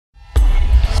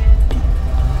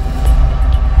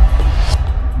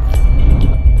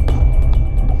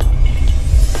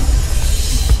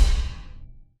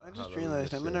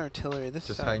artillery. This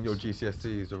Just sucks. hang your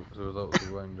GCSEs as a result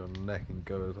of around your neck and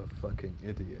go as a fucking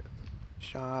idiot.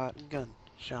 Shotgun,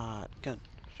 shotgun,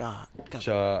 shotgun.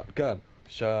 Shotgun,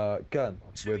 shotgun,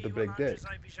 with the big dick.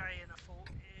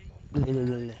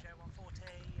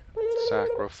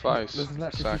 Sacrifice. Listen to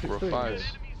that, Sacrifice.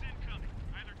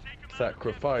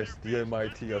 Sacrifice the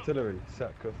MIT artillery.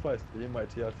 Sacrifice the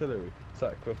MIT artillery.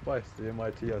 Sacrifice the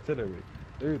MIT artillery.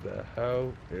 Who the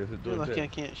hell is it You're doing lucky I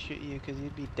this? can't shoot you because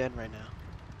you'd be dead right now.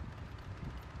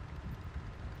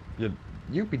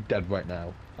 You'd be dead right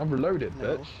now. I'm reloaded,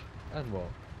 No. bitch. And what?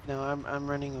 No, I'm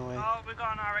running away. Oh, we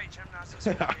got an RHM now,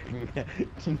 so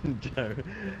Joe.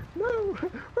 No!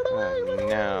 Run away! Oh, Run away!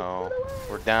 no. Run away!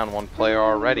 We're down one player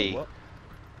already. What?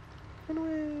 Run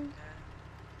away.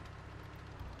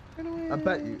 Run away. I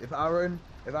bet you, if Aaron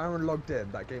logged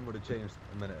in, that game would have changed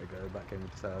a minute ago. That game would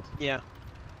have said. Yeah.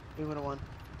 We would have won.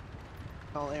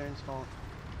 All Aaron's fault.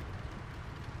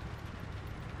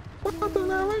 What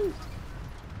happened, Aaron?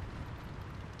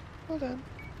 Well done.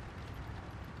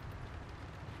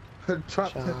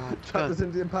 Trap this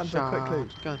Indian Panther quickly.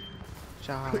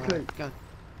 Shotgun. Quickly. Shotgun.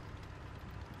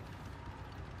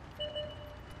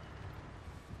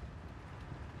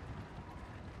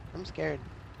 I'm scared.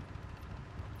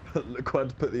 Look where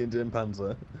to put the Indian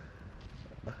Panzer.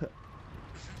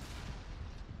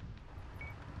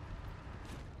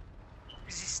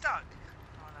 is he stuck?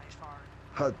 Oh no, he's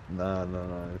firing.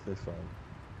 No, it's fine.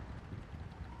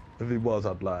 If he was,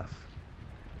 I'd laugh.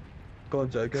 Go on,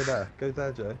 Joe, go there. Go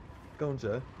there, Joe. Go on,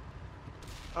 Joe.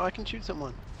 Oh, I can shoot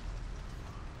someone.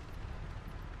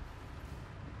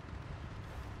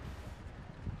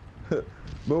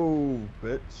 Move,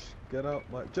 bitch. Get out,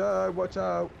 my Joe, watch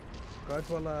out. Go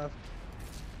to our left.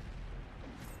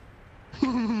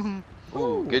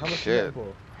 Ooh, good how much shit. you get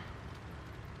for?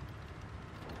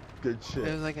 Good shit.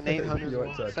 It was like an 800 You roll.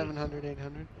 went turkey. 700,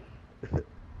 800. You thought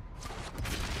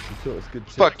it was good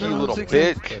shit. Fuck you, No, little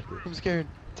 600. bitch. I'm scared.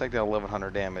 Take that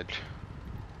 1100 damage.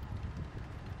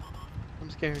 I'm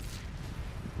scared.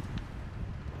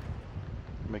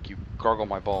 Make you gargle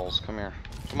my balls. Come here.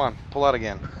 Come on, pull out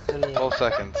again. 12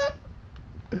 seconds.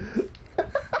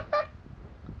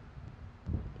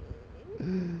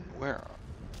 Where?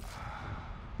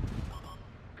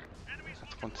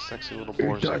 That's one sexy little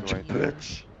boar's egg right there.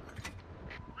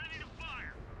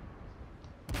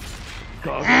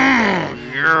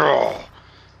 Yeah.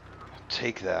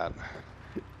 Take that.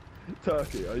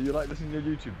 Turkey, are you like this in your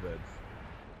YouTube vids?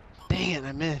 Dang it,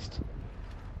 I missed.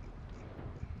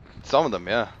 Some of them,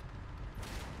 yeah.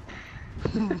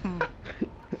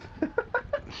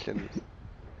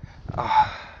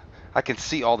 I can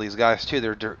see all these guys too.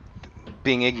 They're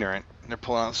being ignorant. They're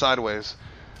pulling out sideways.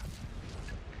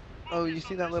 Oh, you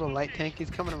see that little light tank? He's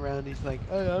coming around. He's like,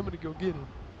 hey, I'm gonna go get him.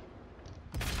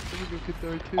 I'm gonna go get the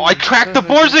R2. Oh, I tracked the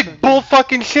Borzig bull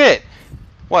fucking shit!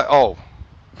 What? Oh.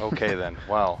 Okay then.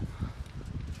 Wow.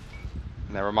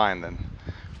 Never mind then.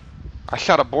 I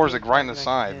shot a Borzig right in the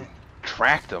side.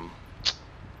 Tracked him.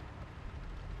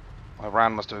 My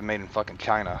round must have been made in fucking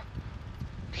China.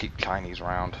 Cheap Chinese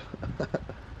round.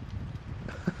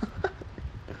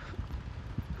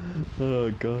 Oh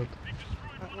god.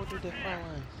 What did the fire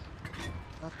lines?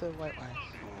 Not the white lines.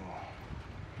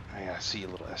 Yeah, I see you,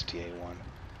 little STA one.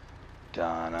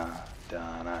 Donna,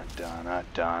 Donna, Donna,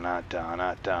 Donna,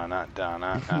 Donna, Donna,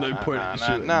 Donna. No point in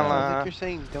shooting I now. think you're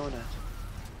saying donut.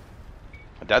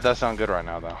 That does sound good right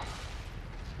now, though.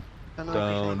 I know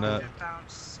Donut.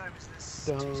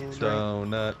 Donut.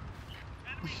 Donut.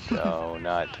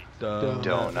 Donut.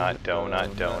 Donut,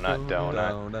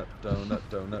 donut,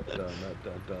 donut, donut.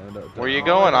 Donut. Where you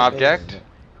going, object?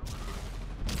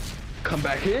 Come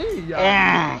back here,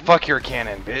 ya. Fuck your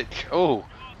cannon, bitch. Oh.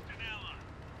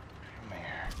 Come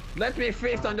here. Let me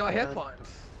feast on your hit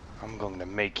points. I'm going to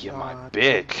make you my Shotgun.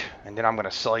 bitch, and then I'm going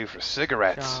to sell you for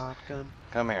cigarettes. Shotgun.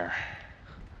 Come here.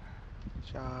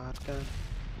 Shotgun.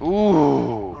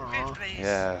 Ooh. Aw.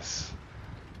 Yes.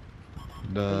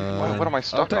 No. What am I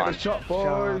stuck I'll on? take the shot,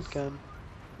 boys. Shotgun.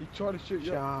 He tried to shoot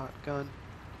you. Shotgun.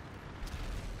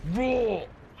 Raw.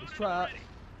 It's trapped.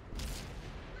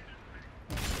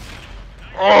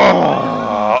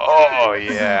 Oh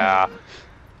yeah.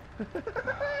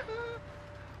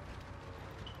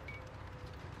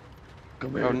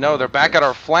 Come here, Oh no, they're back at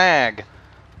our flag.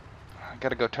 I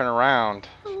gotta go turn around.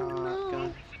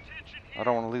 Shotgun. I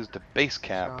don't want to lose the base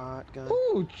cap. Shotgun.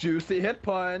 Ooh, juicy hit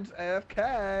points.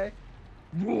 AFK.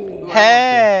 Raw.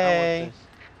 Hey!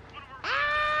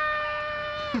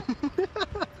 I want this.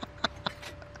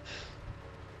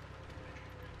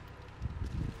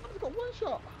 I've got one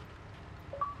shot.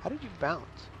 How did you bounce?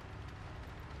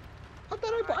 I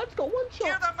don't know, but I've got one Kill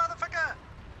shot. that motherfucker!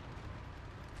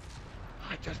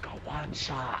 just got one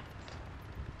shot.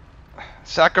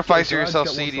 Sacrifice Joe, yourself,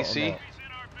 did I just get one shot or CDC. not?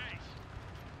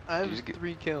 I You have just get-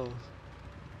 3 kills.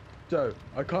 Joe,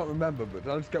 I can't remember, but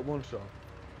did I just get one shot?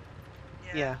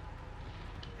 Yeah.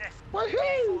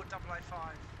 Woohoo!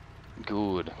 4005.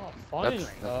 Good. Oh, finally.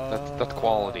 That's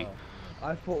quality.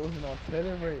 I thought it was an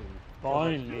artillery.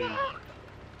 Finally.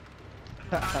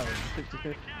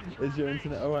 Is your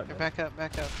internet alright? Okay, back up,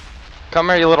 back up. Come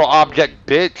here, you little object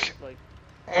bitch. Like,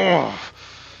 Ugh.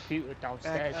 computer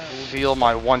downstairs. Back up. all Feel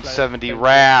my 170 the-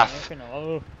 wrath.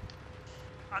 Oh,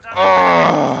 I don't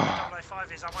know what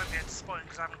 005 is. I won't be able to spot it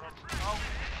because I haven't got. Oh,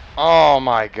 Oh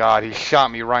my god, he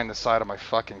shot me right in the side of my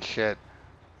fucking shit.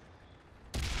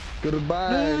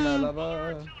 Goodbye, my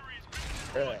lover.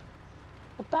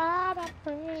 bye, my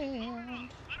friend.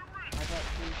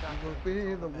 I will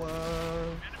be the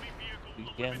one. We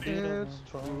can do the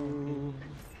It's one.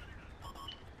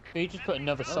 true. You just put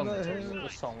another song the into hell? it. The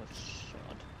song was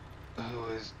shot. Who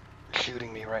is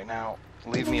shooting me right now?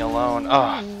 Leave me alone.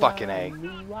 Ah, fucking A.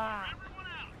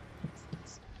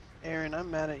 Aaron, I'm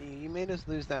mad at you. You made us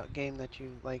lose that game that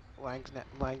you like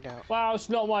lagged out. Well, it's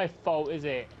not my fault, is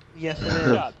it? Yes, it Shut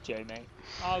is. up, Joe, mate.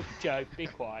 Oh, Joe, be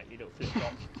quiet, you little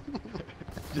flip-flop.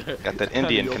 Got that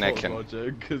Indian connection.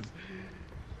 Because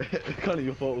kind of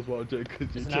your fault as well, Joe. Because you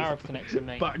It's an just Arab connection,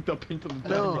 mate. backed up into the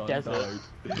No. desert.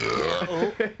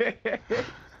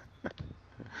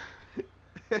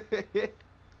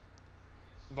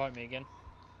 Invite me again.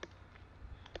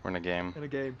 We're in a game. In a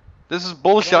game. This is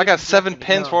bullshit. I got 7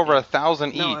 pins No. for over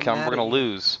 1,000 No, E. I'm Come, mad we're gonna at you.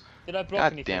 lose. Did I block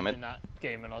God anything damn it. in that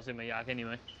game when I was in my yak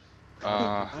anyway?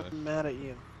 I'm mad at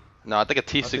you. No, I think a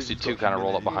think you've T-62 got kind of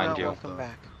rolled up humility. You're behind not you. welcome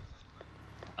back.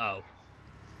 Oh.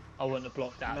 I wouldn't have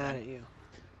blocked that. I'm mad then. at you.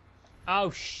 Oh,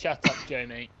 shut up, Joe,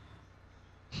 mate.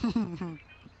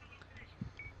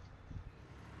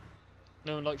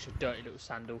 No one likes your dirty little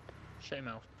sandal. Shut your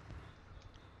mouth.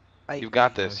 You've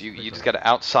got this. You just got to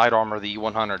outside armor the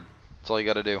E100. That's all you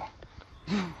got to do.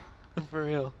 For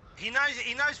real. he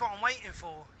knows what I'm waiting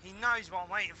for. He knows what I'm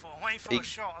waiting for. I'm waiting for He- a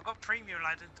shot. I got premium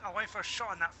loaded. I'm waiting for a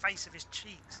shot in that face of his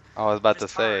cheeks. I was about to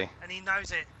his turret, say. and he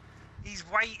knows it. He's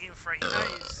waiting for it. He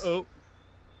knows. Oh.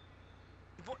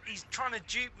 He's trying to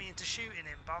dupe me into shooting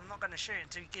him, but I'm not going to shoot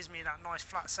until he gives me that nice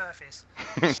flat surface.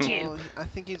 Well, I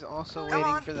think he's also Come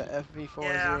waiting on. for the Yeah,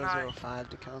 I know. FV4005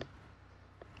 to come.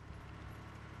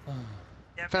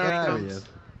 Yeah, Found but it. There he comes. is.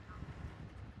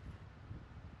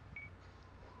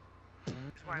 he's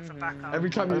waiting for backup. Every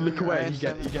time you look away, you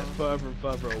get IS-7 further and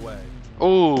further away.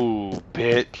 Ooh,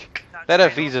 bitch. That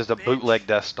That's FV's just a bitch. bootleg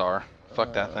Death Star.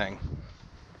 Fuck that thing.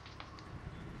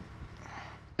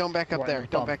 Don't back up Right there. in the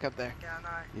Don't bum. back up there. Yeah, I know.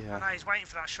 Yeah. I know, he's waiting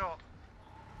for that shot.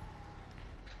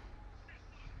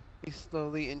 He's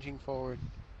slowly inching forward.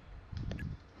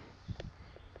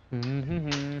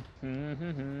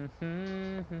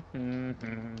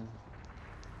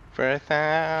 For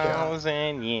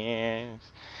 1,000 years.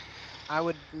 I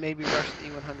would maybe rush the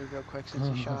E100 real quick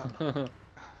since he shot.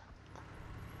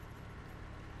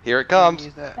 Here it And comes.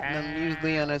 use that. And then use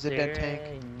Leon as a dead tank.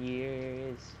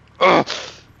 Years. Ugh.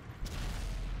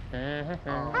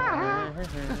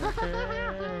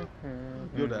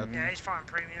 You're dead. Yeah, he's fighting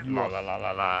premium. La la la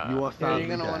la la. You are Yeah, sadly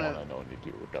you're gonna dead. wanna.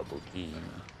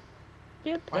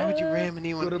 Why would you ram an E100?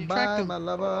 You tracked Goodbye, him. my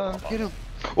lover. Get him.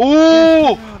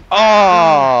 Ooh!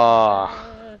 Ah!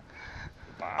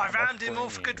 I rammed him all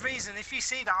for good reason. If you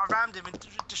see that, I rammed him and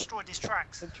destroyed his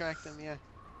tracks. I tracked him. Yeah.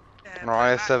 Yeah, No,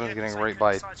 but IS-7's that- getting so raped good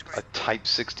by side a scrape. Type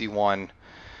 61.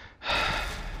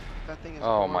 That thing is.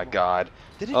 Oh my horrible. god.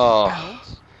 Did it Oh. just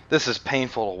bounce? This is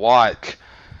painful to watch.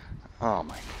 Oh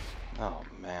my. Oh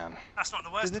man. That's not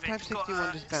the worst Did of the it. Type It's got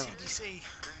 61 just bounce? CDC.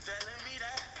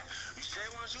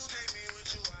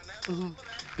 Dun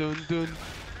dun dun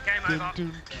Game dun over.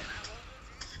 dun.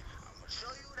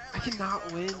 I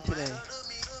cannot win today.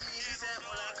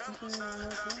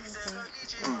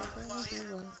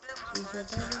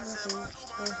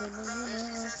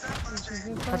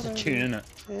 That's a tune,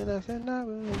 isn't it?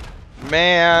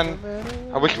 Man,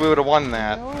 I wish we would have won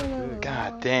that.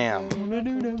 God damn. I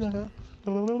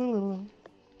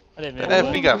didn't That know.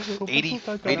 FV got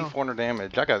 8,400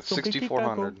 damage. I got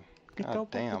 6,400.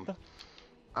 God damn.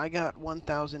 I got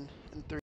 1,003.